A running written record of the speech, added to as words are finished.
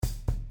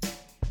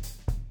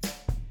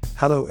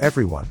Hello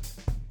everyone.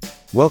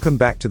 Welcome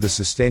back to the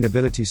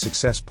Sustainability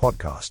Success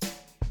Podcast.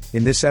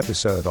 In this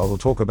episode I will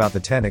talk about the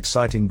 10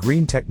 exciting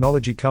green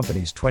technology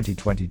companies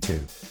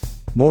 2022.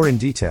 More in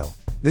detail,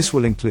 this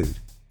will include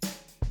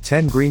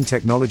 10 green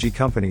technology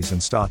companies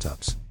and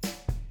startups.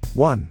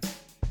 1.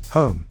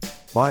 Home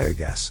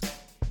Biogas.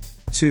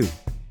 2.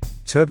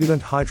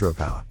 Turbulent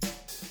Hydropower.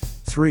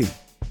 3.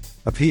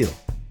 Apeel.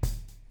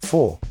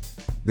 4.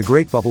 The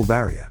Great Bubble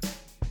Barrier.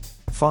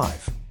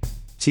 5.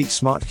 Teak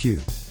Smart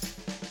Cube.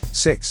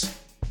 6.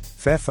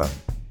 Fairphone.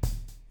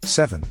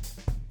 7.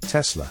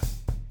 Tesla.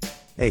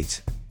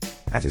 8.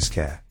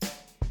 Atiscare.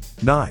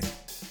 9.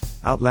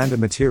 Outlander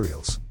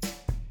Materials.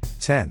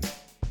 10.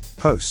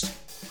 Post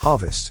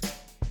Harvest.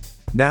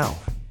 Now,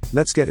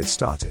 let's get it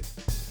started.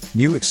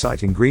 New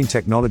exciting green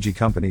technology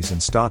companies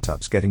and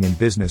startups getting in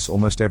business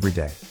almost every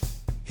day.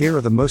 Here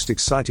are the most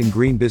exciting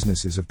green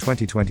businesses of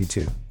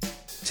 2022.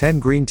 10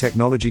 green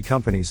technology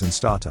companies and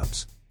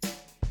startups.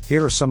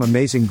 Here are some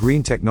amazing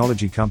green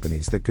technology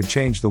companies that could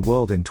change the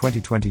world in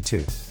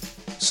 2022.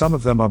 Some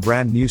of them are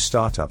brand new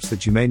startups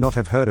that you may not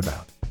have heard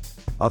about.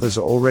 Others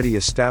are already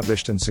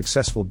established and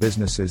successful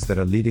businesses that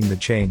are leading the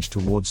change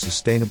towards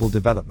sustainable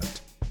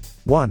development.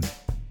 1.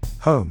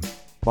 Home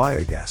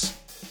Biogas.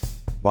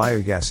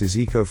 Biogas is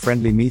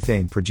eco-friendly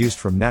methane produced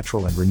from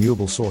natural and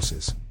renewable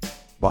sources.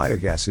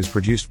 Biogas is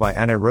produced by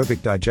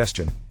anaerobic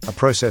digestion, a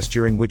process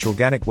during which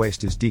organic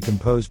waste is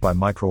decomposed by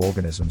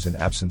microorganisms in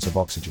absence of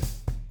oxygen.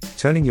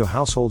 Turning your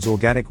household's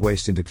organic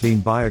waste into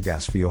clean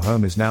biogas for your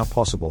home is now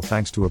possible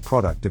thanks to a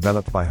product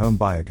developed by Home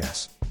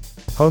Biogas.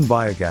 Home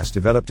Biogas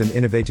developed an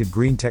innovative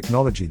green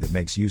technology that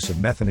makes use of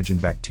methanogen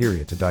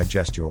bacteria to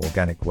digest your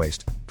organic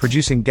waste,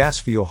 producing gas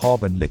for your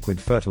hob and liquid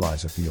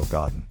fertilizer for your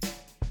garden.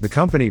 The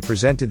company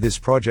presented this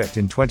project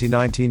in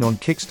 2019 on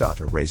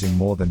Kickstarter, raising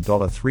more than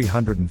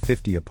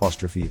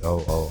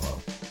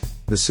 $350,000.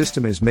 The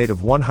system is made of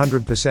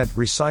 100%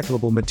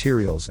 recyclable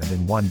materials, and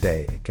in one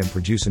day it can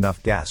produce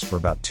enough gas for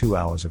about 2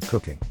 hours of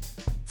cooking.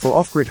 For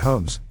off-grid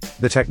homes,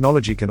 the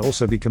technology can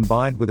also be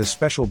combined with a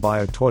special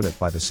bio-toilet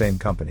by the same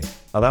company,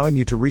 allowing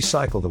you to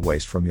recycle the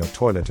waste from your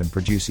toilet and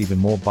produce even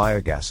more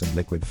biogas and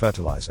liquid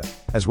fertilizer,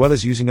 as well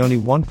as using only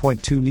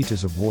 1.2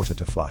 liters of water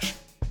to flush.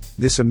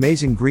 This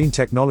amazing green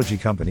technology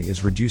company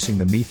is reducing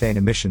the methane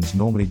emissions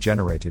normally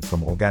generated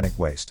from organic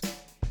waste,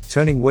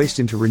 turning waste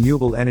into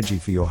renewable energy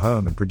for your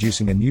home and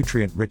producing a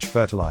nutrient-rich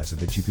fertilizer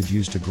that you could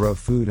use to grow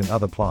food and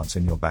other plants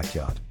in your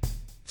backyard.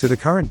 To the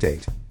current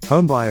date,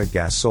 Home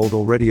Biogas sold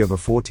already over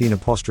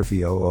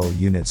 14,000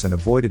 units and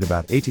avoided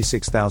about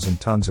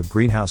 86,000 tons of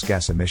greenhouse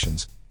gas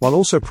emissions, while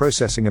also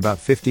processing about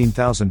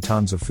 15,000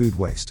 tons of food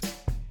waste.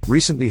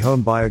 Recently,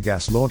 Home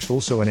Biogas launched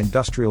also an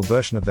industrial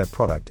version of their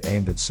product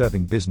aimed at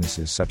serving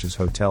businesses such as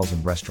hotels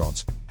and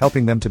restaurants,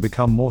 helping them to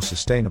become more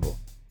sustainable.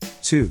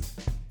 2.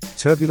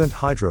 Turbulent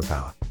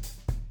Hydropower.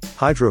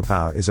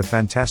 Hydropower is a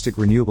fantastic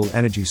renewable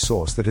energy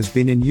source that has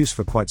been in use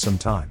for quite some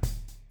time.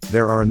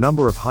 There are a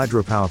number of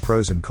hydropower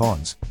pros and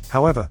cons.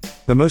 However,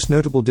 the most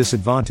notable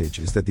disadvantage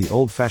is that the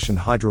old-fashioned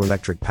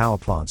hydroelectric power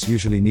plants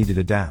usually needed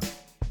a dam.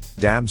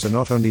 Dams are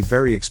not only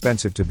very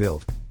expensive to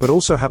build, but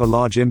also have a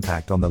large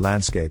impact on the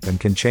landscape and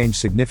can change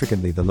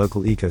significantly the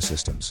local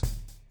ecosystems.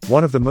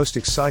 One of the most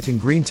exciting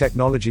green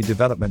technology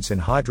developments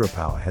in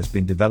hydropower has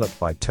been developed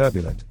by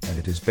Turbulent, and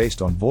it is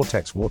based on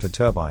Vortex water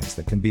turbines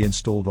that can be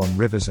installed on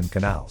rivers and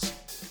canals.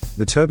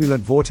 The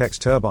Turbulent Vortex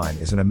turbine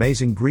is an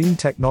amazing green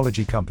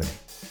technology company.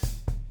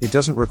 It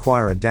doesn't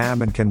require a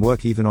dam and can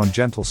work even on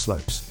gentle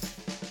slopes.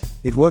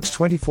 It works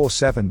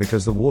 24/7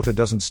 because the water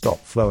doesn't stop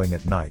flowing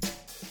at night.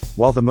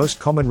 While the most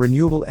common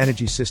renewable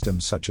energy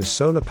systems such as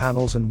solar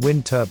panels and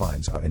wind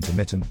turbines are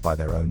intermittent by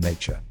their own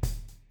nature.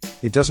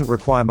 It doesn't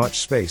require much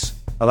space,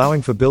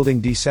 allowing for building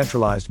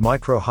decentralized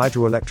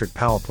micro-hydroelectric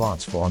power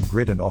plants for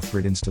on-grid and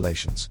off-grid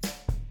installations.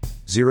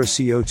 Zero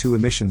CO2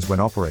 emissions when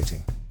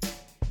operating.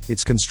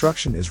 Its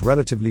construction is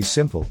relatively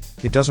simple,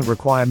 it doesn't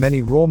require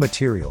many raw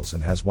materials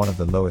and has one of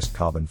the lowest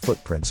carbon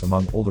footprints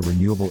among all the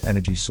renewable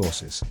energy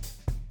sources.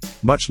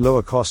 Much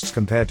lower costs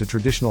compared to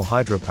traditional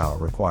hydropower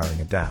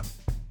requiring a dam.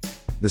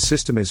 The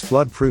system is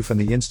flood-proof and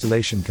the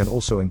installation can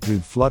also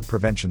include flood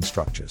prevention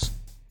structures.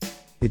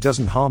 It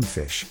doesn't harm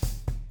fish.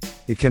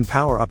 It can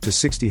power up to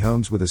 60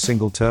 homes with a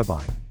single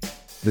turbine.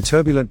 The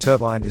Turbulent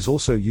turbine is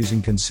also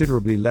using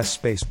considerably less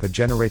space per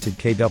generated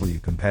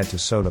kW compared to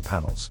solar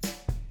panels.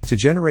 To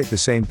generate the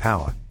same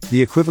power,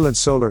 the equivalent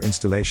solar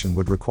installation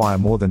would require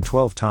more than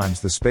 12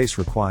 times the space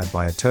required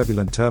by a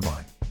Turbulent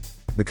turbine.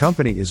 The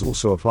company is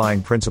also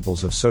applying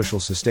principles of social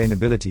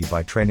sustainability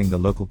by training the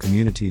local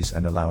communities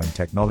and allowing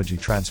technology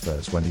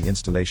transfers when the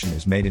installation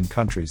is made in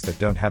countries that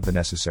don't have the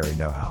necessary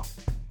know-how.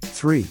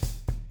 3.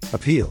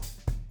 Apeel.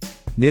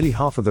 Nearly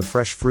half of the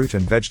fresh fruit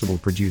and vegetable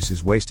produce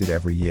is wasted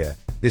every year.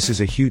 This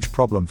is a huge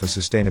problem for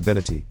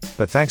sustainability,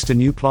 but thanks to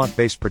new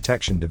plant-based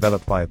protection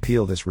developed by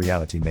Apeel, this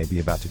reality may be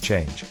about to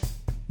change.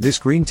 This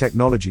green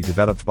technology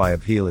developed by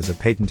Apeel is a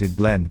patented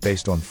blend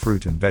based on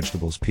fruit and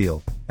vegetables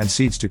peel and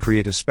seeds to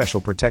create a special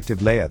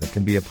protective layer that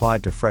can be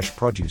applied to fresh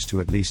produce to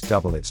at least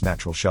double its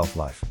natural shelf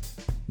life.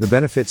 The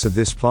benefits of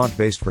this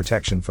plant-based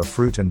protection for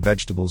fruit and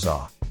vegetables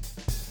are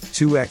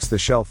 2x the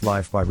shelf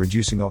life by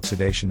reducing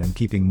oxidation and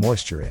keeping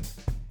moisture in.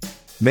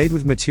 Made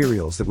with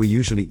materials that we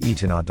usually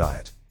eat in our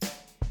diet.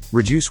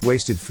 Reduce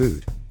wasted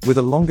food. With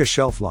a longer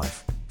shelf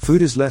life,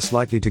 food is less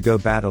likely to go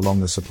bad along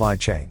the supply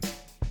chain.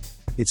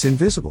 It's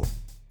invisible.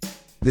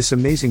 This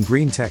amazing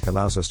green tech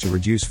allows us to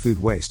reduce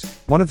food waste,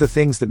 one of the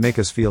things that make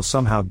us feel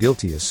somehow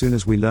guilty as soon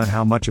as we learn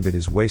how much of it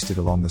is wasted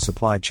along the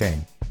supply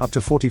chain, up to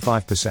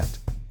 45%.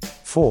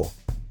 4.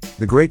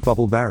 The Great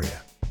Bubble Barrier.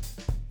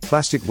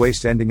 Plastic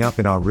waste ending up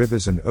in our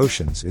rivers and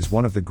oceans is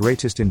one of the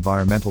greatest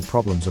environmental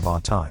problems of our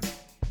time.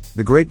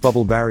 The Great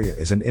Bubble Barrier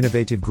is an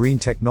innovative green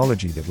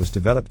technology that was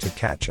developed to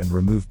catch and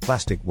remove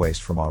plastic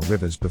waste from our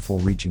rivers before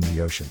reaching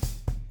the ocean.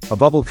 A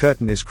bubble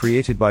curtain is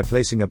created by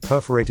placing a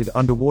perforated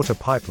underwater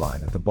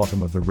pipeline at the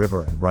bottom of the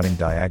river and running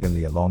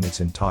diagonally along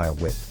its entire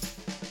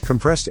width.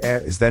 Compressed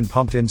air is then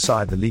pumped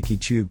inside the leaky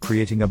tube,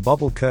 creating a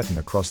bubble curtain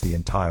across the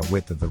entire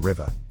width of the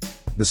river.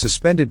 The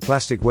suspended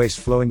plastic waste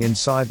flowing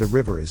inside the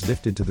river is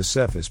lifted to the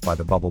surface by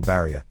the bubble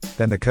barrier,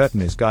 then the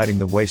curtain is guiding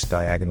the waste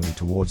diagonally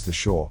towards the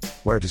shore,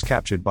 where it is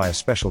captured by a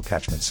special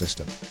catchment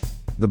system.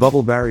 The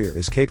bubble barrier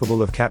is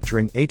capable of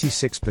capturing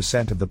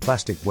 86% of the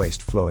plastic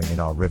waste flowing in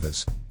our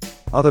rivers.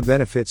 Other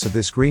benefits of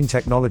this green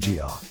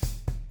technology are: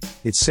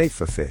 it's safe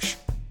for fish.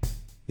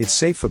 It's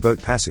safe for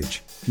boat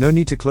passage, no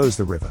need to close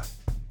the river.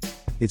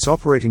 It's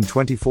operating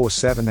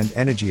 24/7 and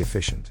energy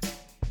efficient.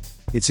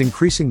 It's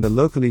increasing the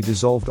locally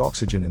dissolved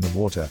oxygen in the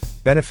water,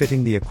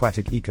 benefiting the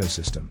aquatic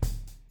ecosystem.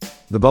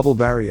 The bubble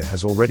barrier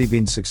has already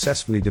been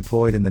successfully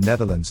deployed in the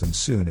Netherlands and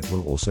soon it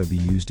will also be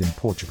used in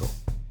Portugal.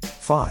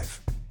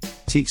 5.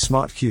 Teak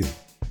Smart Cube.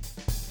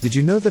 Did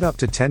you know that up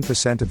to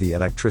 10% of the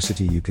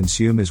electricity you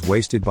consume is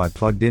wasted by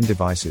plugged-in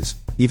devices,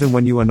 even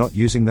when you are not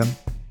using them?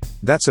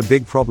 That's a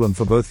big problem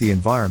for both the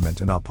environment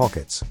and our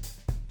pockets.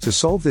 To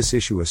solve this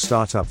issue, a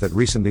startup that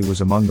recently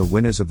was among the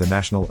winners of the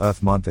National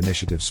Earth Month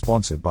initiative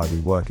sponsored by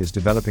WeWork is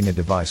developing a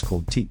device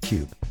called Teak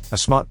Cube, a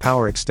smart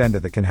power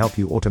extender that can help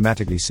you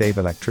automatically save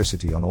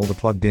electricity on all the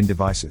plugged-in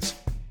devices.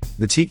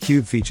 The Teak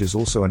Cube features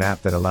also an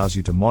app that allows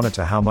you to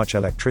monitor how much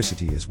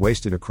electricity is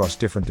wasted across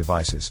different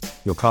devices,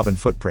 your carbon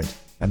footprint,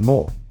 and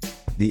more.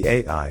 The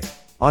AI,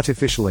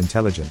 artificial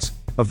intelligence,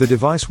 of the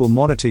device will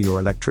monitor your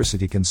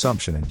electricity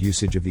consumption and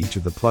usage of each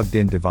of the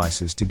plugged-in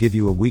devices to give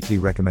you a weekly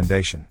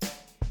recommendation.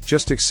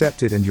 Just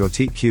accept it and your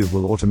Teak Cube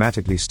will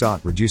automatically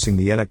start reducing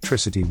the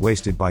electricity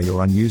wasted by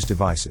your unused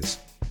devices.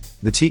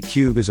 The Teak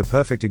Cube is a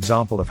perfect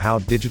example of how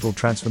digital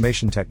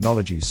transformation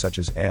technologies such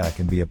as AI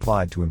can be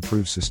applied to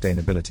improve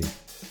sustainability.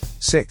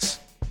 6.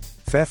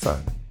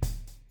 Fairphone.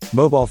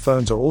 Mobile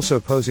phones are also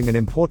posing an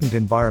important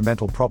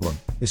environmental problem,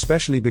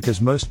 especially because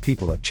most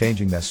people are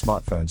changing their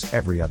smartphones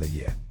every other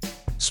year.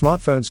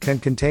 Smartphones can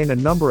contain a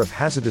number of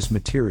hazardous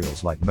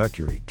materials like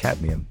mercury,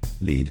 cadmium,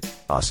 lead,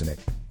 arsenic,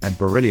 and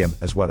beryllium,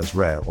 as well as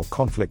rare or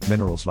conflict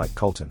minerals like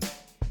coltan.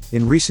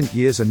 In recent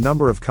years, a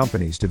number of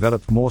companies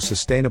developed more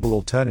sustainable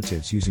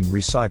alternatives using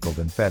recycled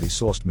and fairly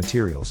sourced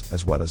materials,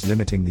 as well as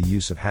limiting the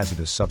use of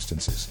hazardous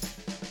substances.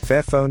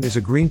 Fairphone is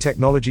a green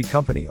technology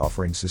company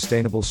offering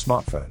sustainable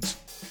smartphones.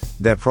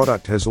 Their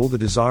product has all the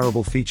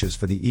desirable features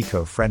for the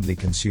eco-friendly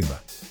consumer.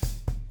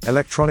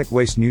 Electronic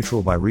waste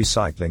neutral by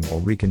recycling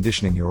or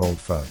reconditioning your old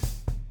phone.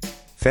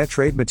 Fair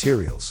trade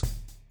materials.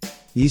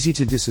 Easy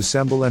to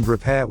disassemble and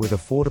repair with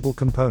affordable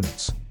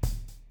components.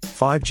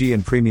 5G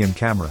and premium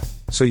camera,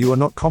 so you are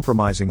not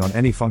compromising on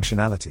any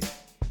functionality.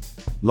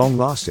 Long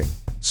lasting,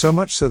 so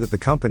much so that the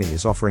company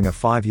is offering a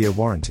 5-year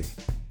warranty.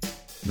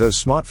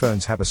 Those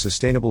smartphones have a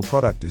sustainable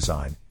product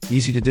design,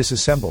 easy to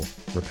disassemble,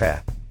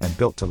 repair, and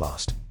built to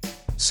last.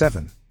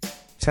 7.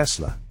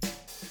 Tesla.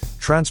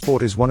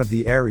 Transport is one of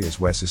the areas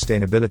where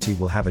sustainability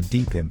will have a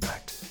deep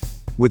impact.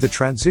 With the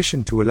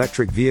transition to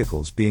electric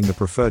vehicles being the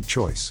preferred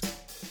choice,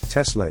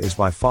 Tesla is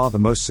by far the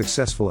most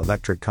successful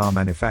electric car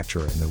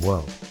manufacturer in the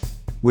world.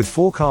 With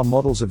 4 car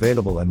models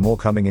available and more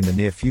coming in the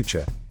near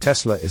future,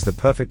 Tesla is the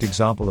perfect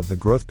example of the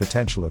growth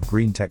potential of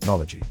green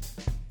technology.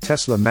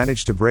 Tesla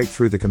managed to break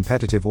through the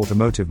competitive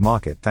automotive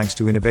market thanks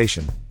to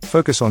innovation,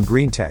 focus on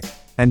green tech,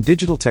 and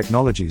digital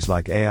technologies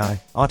like AI,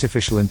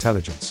 artificial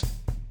intelligence.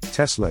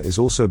 Tesla is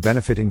also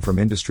benefiting from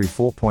Industry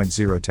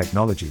 4.0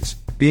 technologies,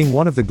 being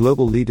one of the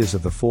global leaders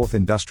of the fourth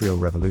industrial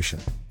revolution.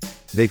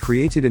 They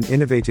created an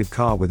innovative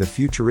car with a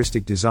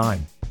futuristic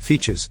design,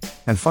 features,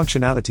 and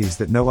functionalities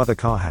that no other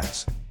car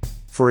has.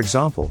 For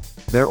example,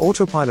 their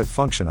autopilot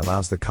function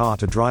allows the car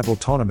to drive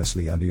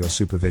autonomously under your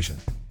supervision.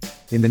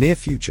 In the near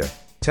future,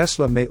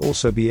 Tesla may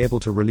also be able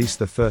to release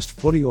the first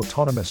fully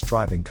autonomous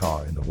driving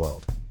car in the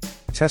world.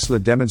 Tesla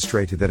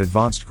demonstrated that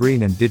advanced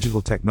green and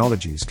digital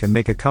technologies can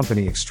make a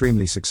company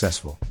extremely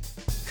successful,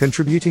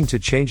 contributing to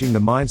changing the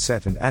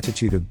mindset and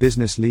attitude of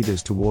business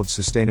leaders towards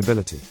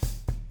sustainability.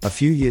 A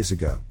few years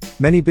ago,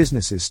 many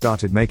businesses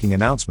started making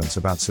announcements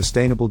about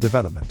sustainable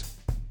development.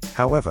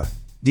 However,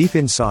 deep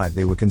inside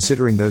they were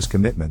considering those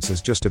commitments as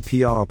just a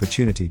PR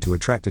opportunity to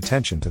attract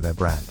attention to their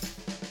brand.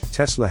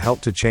 Tesla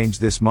helped to change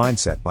this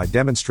mindset by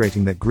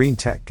demonstrating that green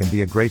tech can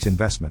be a great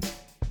investment.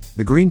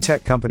 The green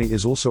tech company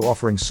is also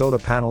offering solar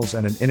panels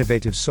and an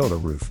innovative solar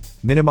roof,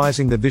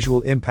 minimizing the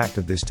visual impact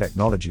of this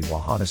technology while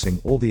harnessing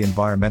all the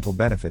environmental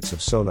benefits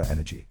of solar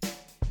energy.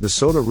 The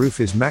solar roof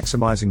is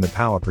maximizing the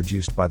power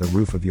produced by the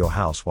roof of your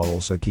house while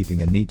also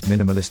keeping a neat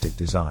minimalistic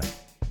design.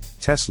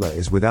 Tesla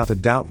is without a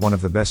doubt one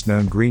of the best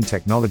known green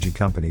technology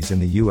companies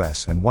in the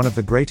US and one of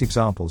the great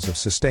examples of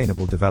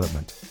sustainable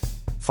development.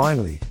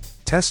 Finally,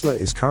 Tesla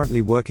is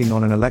currently working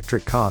on an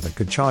electric car that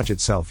could charge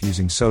itself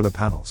using solar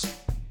panels.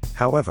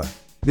 However,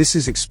 this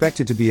is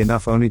expected to be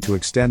enough only to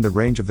extend the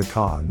range of the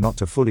car and not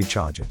to fully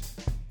charge it.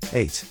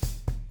 8.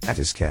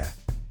 AtisCare.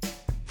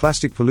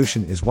 Plastic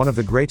pollution is one of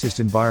the greatest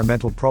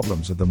environmental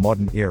problems of the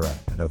modern era,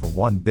 and over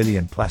 1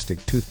 billion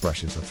plastic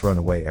toothbrushes are thrown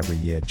away every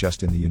year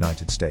just in the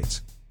United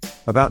States.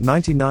 About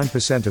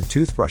 99% of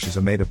toothbrushes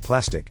are made of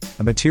plastic,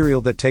 a material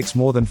that takes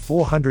more than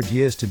 400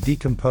 years to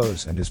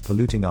decompose and is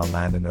polluting our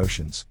land and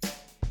oceans.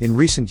 In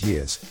recent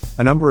years,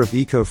 a number of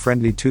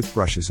eco-friendly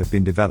toothbrushes have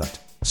been developed,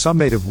 some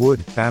made of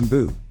wood,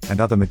 bamboo, and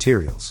other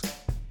materials.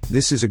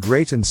 This is a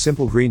great and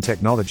simple green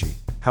technology.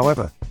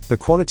 However, the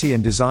quality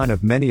and design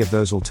of many of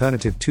those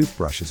alternative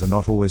toothbrushes are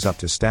not always up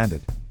to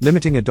standard,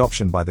 limiting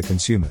adoption by the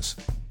consumers.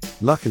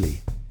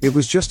 Luckily, it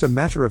was just a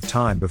matter of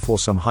time before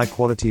some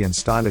high-quality and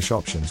stylish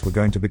options were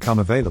going to become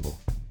available.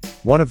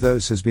 One of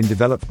those has been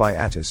developed by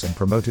Atis and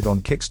promoted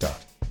on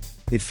Kickstart.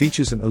 It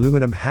features an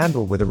aluminum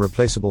handle with a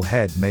replaceable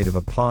head made of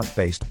a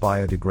plant-based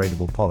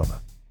biodegradable polymer.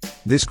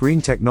 This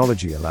green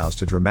technology allows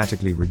to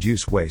dramatically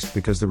reduce waste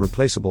because the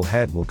replaceable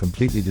head will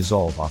completely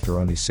dissolve after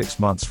only 6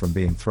 months from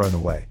being thrown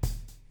away.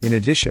 In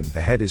addition, the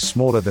head is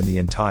smaller than the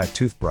entire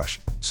toothbrush,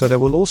 so there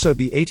will also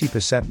be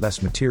 80%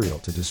 less material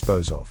to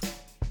dispose of.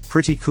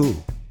 Pretty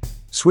cool.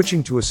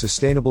 Switching to a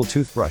sustainable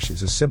toothbrush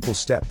is a simple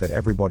step that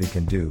everybody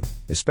can do,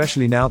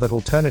 especially now that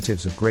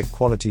alternatives of great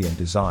quality and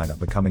design are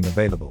becoming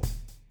available.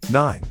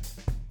 9.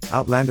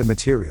 Outlander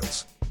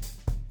Materials.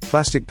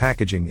 Plastic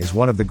packaging is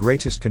one of the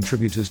greatest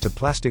contributors to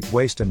plastic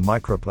waste and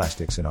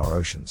microplastics in our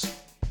oceans.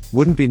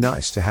 Wouldn't it be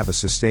nice to have a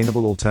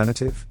sustainable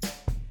alternative?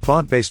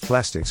 Plant-based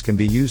plastics can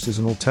be used as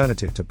an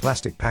alternative to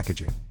plastic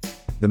packaging.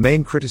 The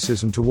main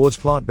criticism towards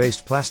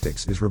plant-based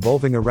plastics is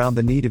revolving around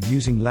the need of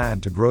using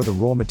land to grow the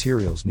raw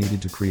materials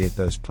needed to create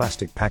those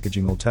plastic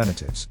packaging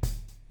alternatives.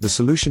 The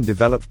solution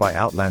developed by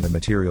Outlander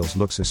Materials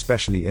looks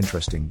especially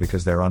interesting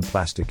because their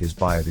Unplastic is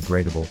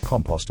biodegradable,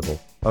 compostable,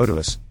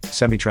 odorless,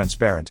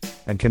 semi-transparent,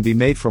 and can be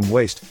made from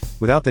waste,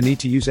 without the need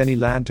to use any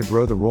land to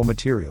grow the raw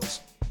materials.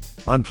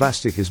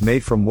 Unplastic is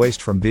made from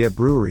waste from beer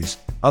breweries,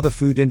 other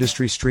food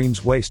industry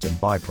streams waste and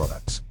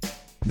byproducts.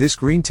 This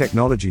green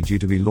technology due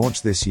to be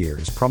launched this year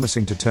is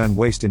promising to turn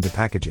waste into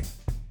packaging.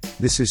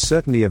 This is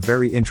certainly a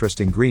very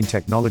interesting green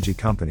technology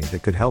company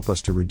that could help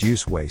us to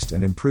reduce waste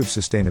and improve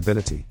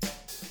sustainability.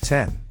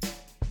 10.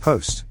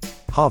 Post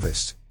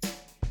Harvest.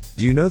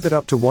 Do you know that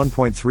up to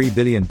 1.3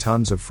 billion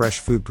tons of fresh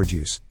food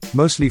produce,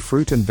 mostly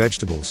fruit and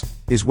vegetables,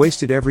 is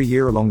wasted every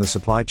year along the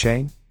supply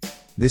chain?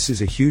 This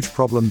is a huge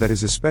problem that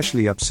is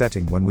especially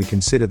upsetting when we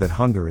consider that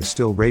hunger is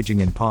still raging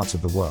in parts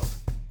of the world.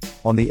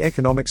 On the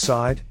economic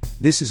side,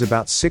 this is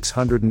about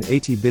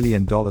 $680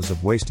 billion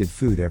of wasted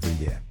food every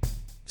year.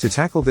 To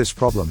tackle this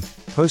problem,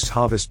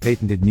 Post-Harvest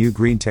patented new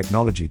green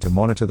technology to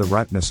monitor the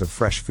ripeness of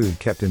fresh food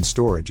kept in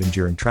storage and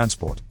during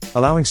transport,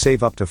 allowing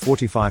save up to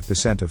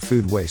 45% of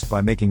food waste by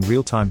making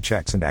real-time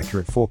checks and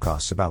accurate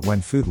forecasts about when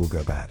food will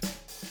go bad.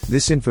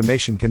 This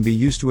information can be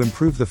used to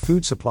improve the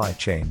food supply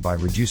chain by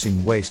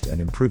reducing waste and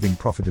improving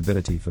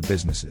profitability for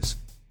businesses.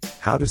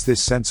 How does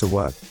this sensor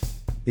work?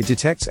 It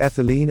detects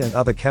ethylene and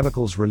other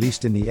chemicals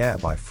released in the air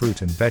by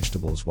fruit and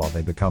vegetables while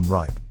they become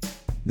ripe.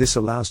 This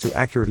allows to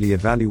accurately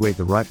evaluate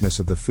the ripeness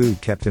of the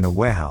food kept in a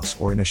warehouse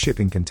or in a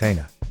shipping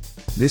container.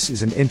 This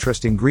is an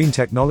interesting green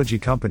technology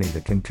company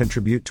that can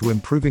contribute to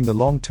improving the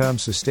long-term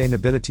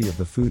sustainability of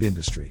the food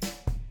industry.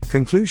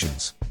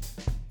 Conclusions.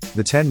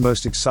 The 10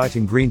 most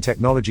exciting green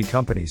technology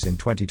companies in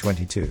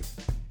 2022.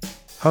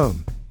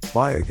 Home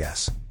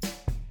Biogas.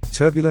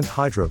 Turbulent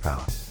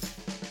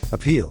Hydropower.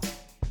 Appeal.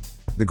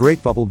 The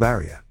Great Bubble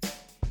Barrier.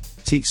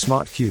 Teak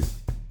Smart Q.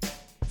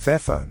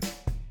 Fairphone.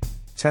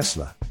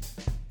 Tesla.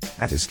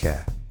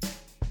 AtisCare.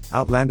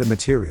 Outlander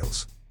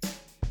Materials.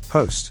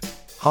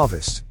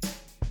 Post-Harvest.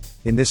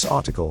 In this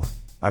article,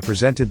 I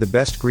presented the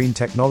best green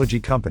technology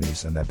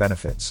companies and their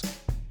benefits.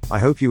 I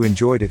hope you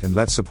enjoyed it, and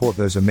let's support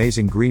those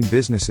amazing green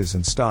businesses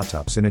and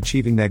startups in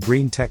achieving their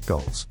green tech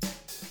goals.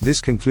 This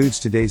concludes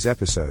today's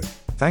episode.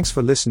 Thanks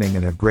for listening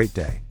and have a great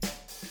day.